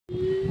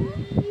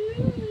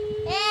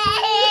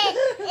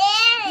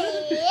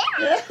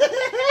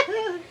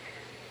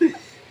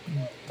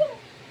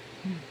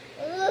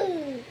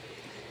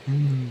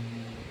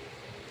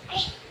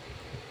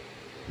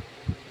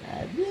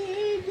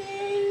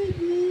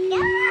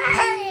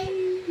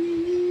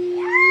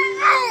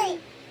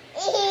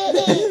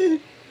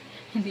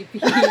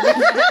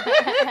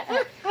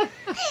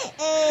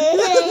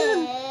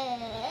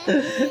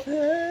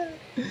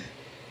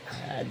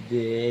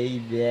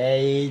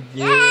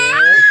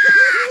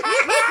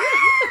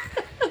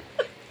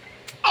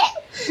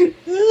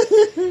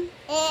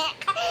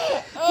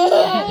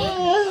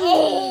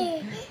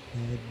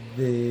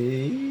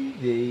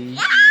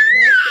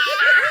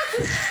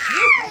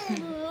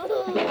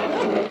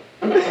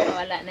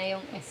na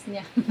yung S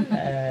niya.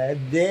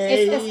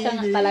 Day, SS ka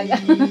nga talaga.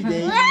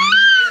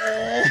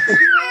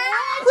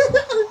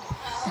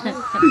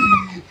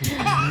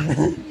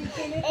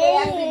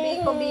 Kaya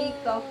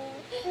bibiko-biko.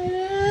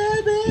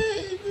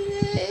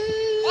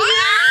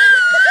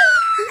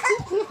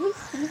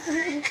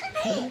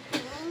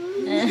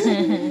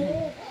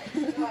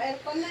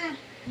 Aircon na.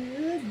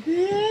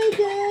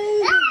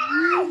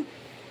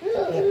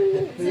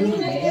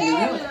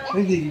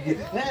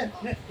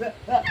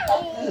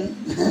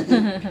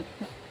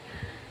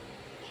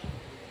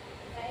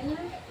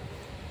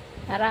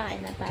 Tara,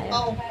 kain na tayo.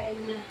 Oh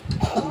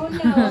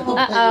no.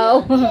 Uh-oh.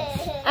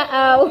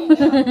 Uh-oh.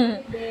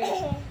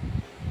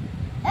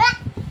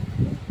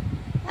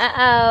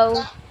 Uh-oh.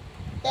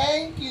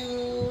 Thank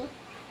you.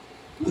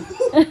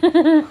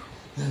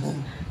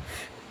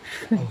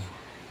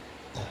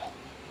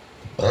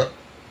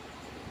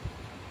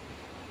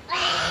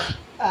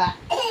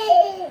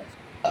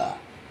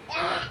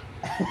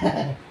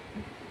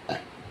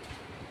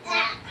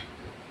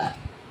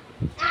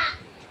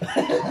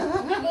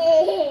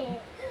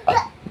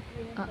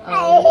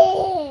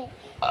 Uh-oh.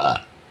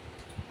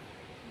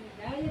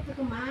 Dahil ito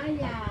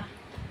kumaya.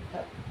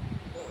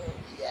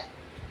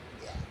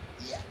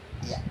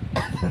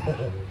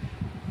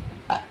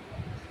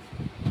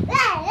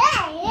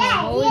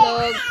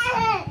 Mahulog.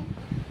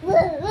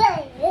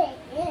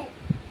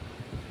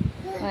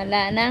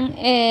 Wala nang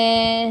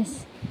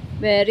S.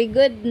 Very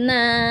good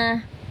na.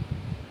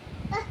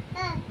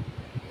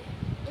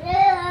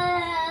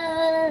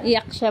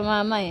 Iyak siya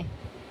mama eh.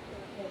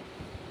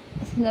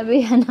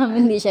 Sinabihan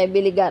namin hindi siya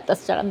ibili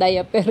gatas tsaka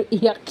diaper.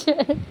 Iyak siya.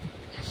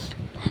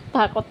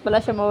 Takot pala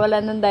siya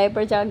mawala ng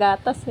diaper tsaka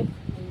gatas eh.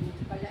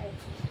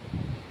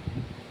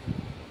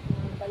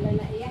 Pala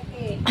naiyak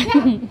eh.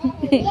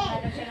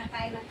 Ano siya na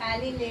tayo ng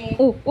kalin eh.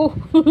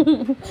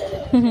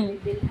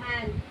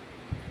 Bilhan.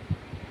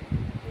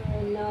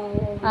 Oh no.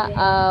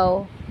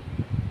 Uh-oh.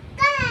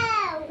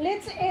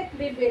 Let's eat,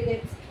 baby.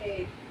 Let's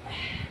eat.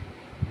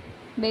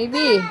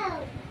 Baby.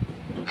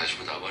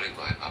 다시고 나버릴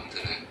거야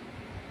밤새는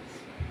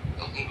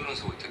너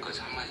흥분해서 올 때까지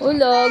한마디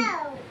Ulog.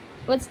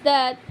 What's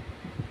that?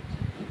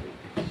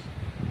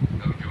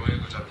 여기 묘에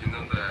그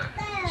잡히는데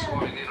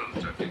수험이 내일은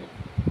잡히고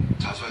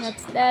자수하지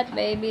What's that,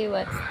 baby?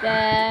 What's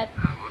that?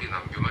 아무리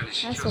남교만이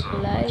시켜서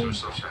supply. 어쩔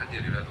수 없이 한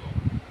일이라도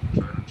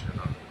저희는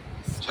죄다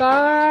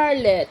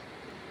Scarlet.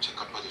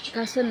 책값 받을 줄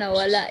Kaso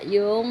nawala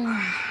yung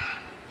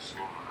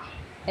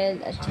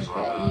L at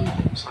saka E.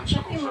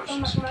 선수고 쏠수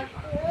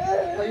있습니다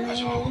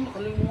Ayun,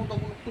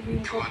 nakalimutan ko na yung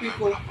교환에 kape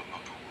ko. 한번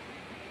보고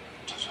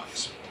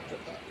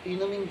자수하겠습니다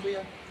Inumin ko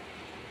yan.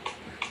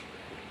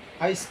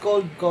 Ice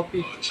cold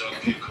coffee.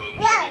 어차피 그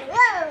넌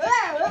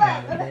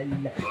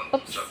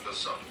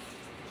잡혔어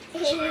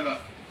그래서 내가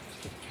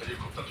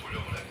헬리콥터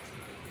돌려보내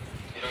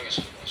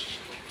 1항에서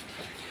가시고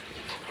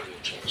빨리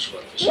정수가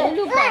돼서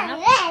Hulog ka na.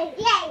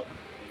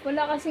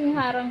 Wala kasing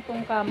harang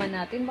tong kama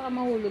natin. Baka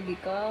mahulog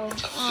ikaw.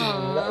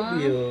 Love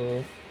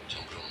you.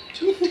 전 그럼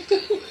이제 어떻게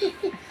되는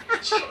거야?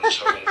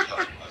 차근차근 다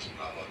아직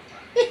남았다.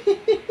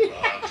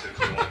 나한테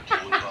그동안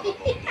돈 받아먹은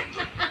놈들.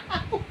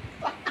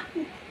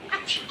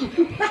 오줌 실 거냐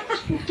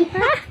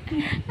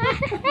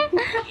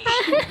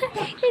안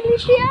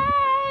Kiliti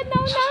ah! No,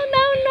 no,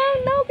 no, no,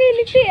 no,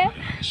 kiliti ah!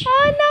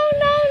 Oh, no,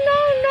 no, no,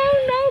 no,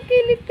 no,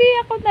 kiliti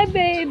ako na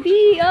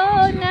baby!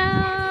 Oh,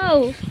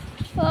 no!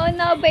 Oh,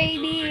 no,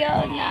 baby!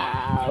 Oh,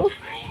 no!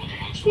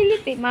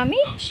 Kiliti, mami?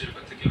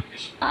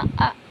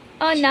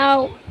 Oh,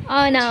 no!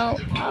 Oh, no!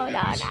 Oh, no,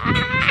 no!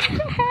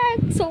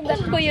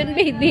 Sugat ko yun,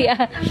 baby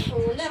ah! Ang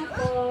ulam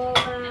ko.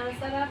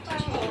 Masarap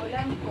ang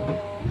ulam ko.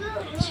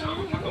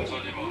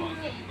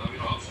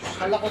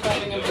 Kala ko sa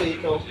akin yung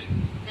burrito.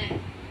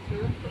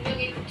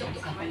 분명히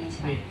그쪽도 가만히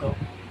있지 말고 Burrito.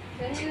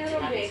 Ganyan na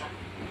Robby.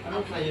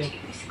 Anong sa'yo?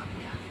 있을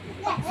겁니다.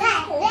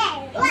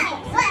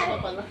 Ano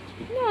pala?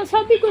 No,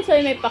 sabi ko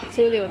sa'yo may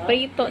paksiw yun.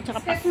 Prito, tsaka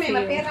Excuse me, paksiw.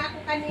 mapera ako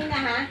kanina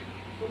ha.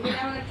 Bumili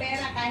ako ng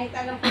pera kahit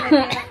alam ko na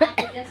pera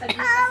ako dyan sa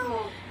business mo.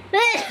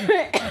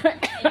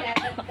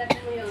 Ilatagtag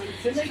mo yun.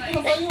 Sinay ko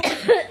na ba yun?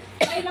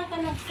 Kailan ka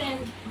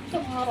nag-send?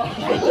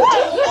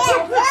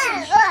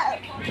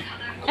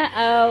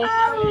 Uh-oh.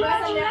 Diba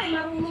sabi ako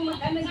marunong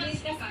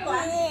mag-ano-giskas ko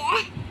ah.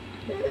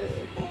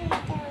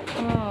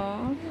 Oh.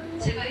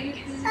 제가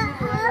이렇게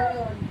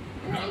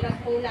Ilang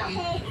kulang.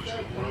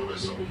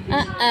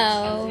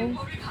 Uh-oh.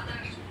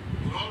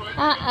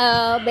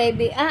 Uh-oh,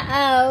 baby.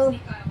 Uh-oh.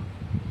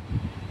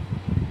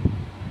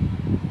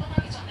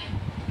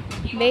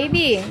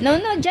 Baby. No,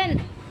 no, dyan.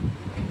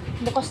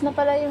 Bukas na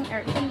pala yung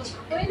aircon.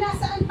 Uy,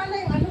 nasaan pala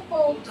yung ano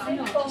ko?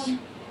 Cellphone.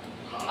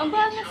 Ang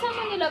bangat sa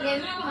mo nilagay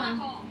mo, ha?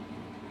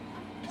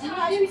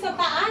 Yung sa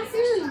taas,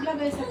 yun.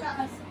 Lagay sa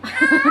taas.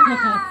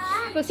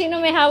 Kung sino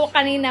may hawak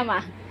kanina,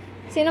 ma?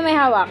 Sino may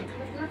hawak?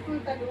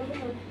 Napunta doon.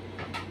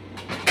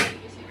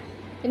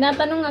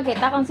 Tinatanong nga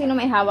kita kung sino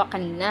may hawak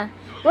kanina.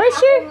 Where's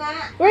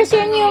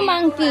your new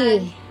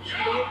monkey?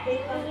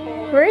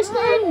 Where's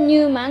your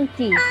new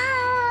monkey?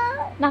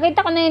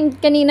 Nakita ko na yun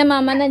kanina,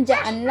 mama,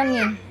 nandiyan lang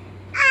eh.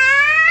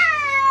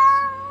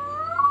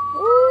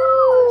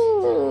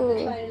 Ooh.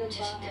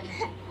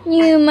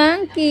 New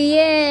monkey,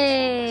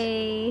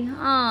 yay!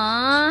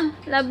 Aww,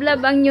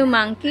 love ang new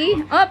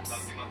monkey.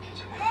 Oops!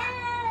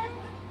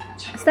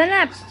 Stand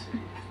up!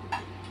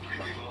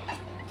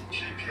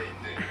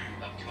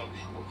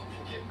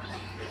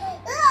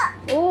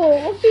 Oh,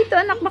 huwag dito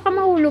anak, baka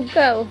mahulog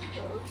ka. Oh.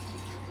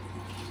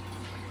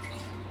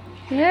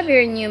 You have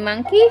your new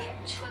monkey?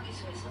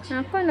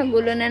 Ako,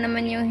 nagulo na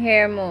naman yung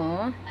hair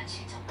mo.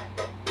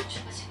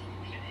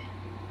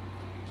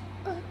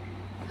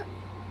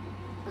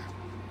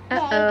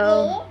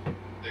 Uh-oh.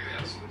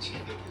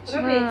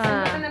 Ruby, sino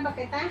ka na ba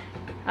kita?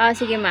 Ah,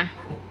 sige ma.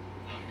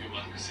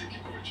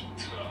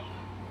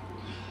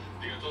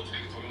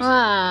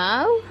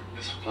 Wow.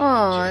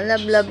 Oh,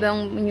 love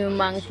yung new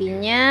monkey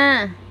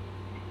niya.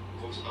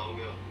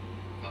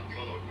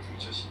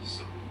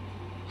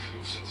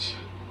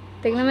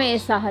 Tignan mo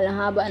isa, halang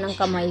haba ng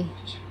kamay.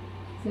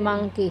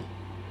 Monkey.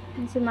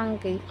 Ano si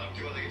monkey?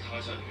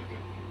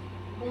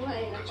 Oo nga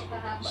eh,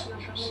 napakahaba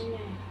ng kamay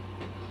niya.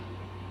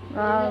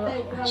 Wow.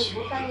 Butay,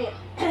 butay.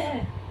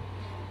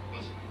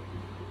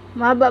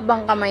 Mahaba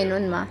bang kamay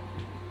nun, ma?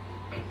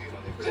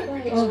 Ito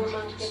yung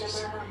monkey na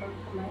mahabang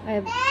kamay.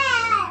 Ay,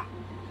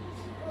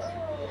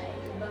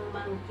 Ibang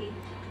monkey.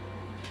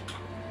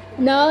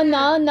 No.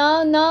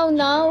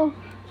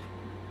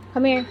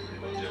 Come here.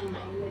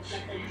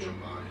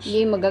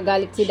 Hindi,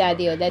 magagalit si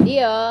daddy, oh.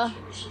 Daddy, oh.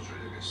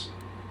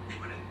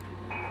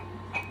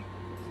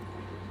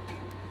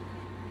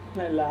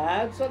 My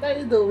loves, what are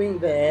you doing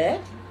there?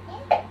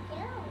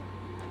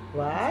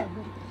 What?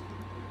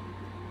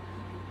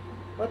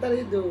 What are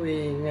you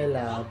doing, my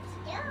loves?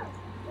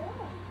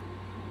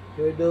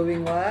 You're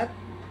doing what?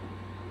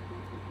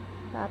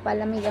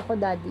 Papalamig ako,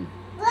 daddy.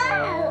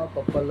 Oh,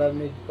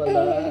 papalamig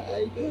pala.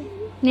 Ay,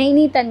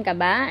 Nainitan ka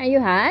ba? Are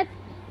you hot?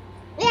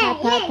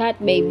 Hot,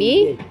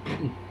 baby?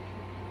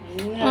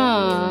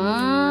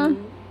 Aww.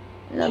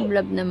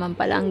 Love naman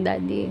pala ang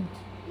daddy.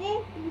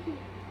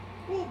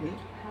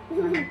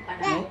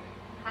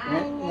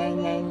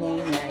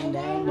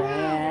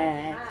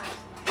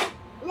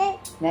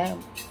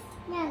 No.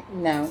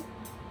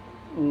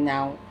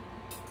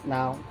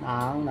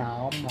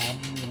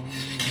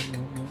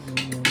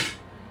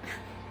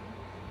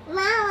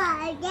 Mama,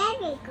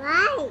 Daddy,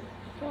 cry.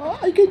 Oh,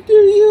 I can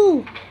hear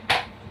you.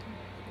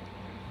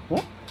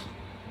 What?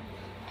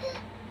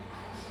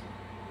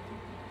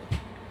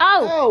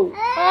 Ow! Oh!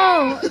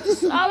 Oh!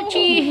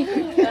 Ouchie!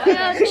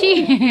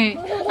 Ouchie!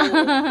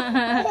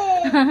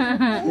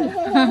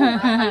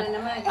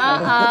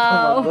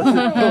 Uh-oh!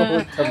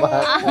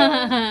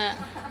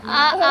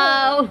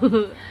 Uh-oh!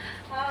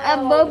 A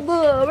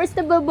bobo! Where's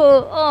the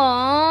bobo?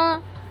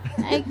 Aww!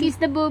 I kiss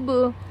the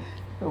bobo.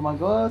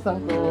 Tumagos ang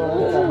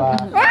tuwa.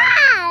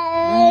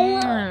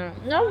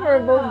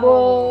 Never bobo.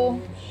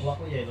 Wala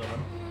ko yelo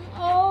lang.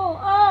 Oh!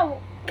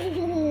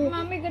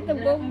 Mami got the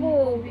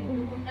bobo.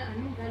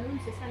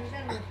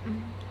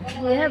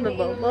 You have a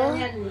bobo?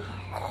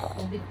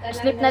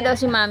 Sleep na daw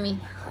si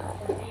mami.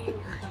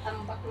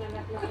 Tatambak na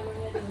lahat na ano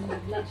niya.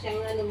 Nag-vlog siya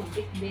nga,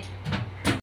 magbit-bit.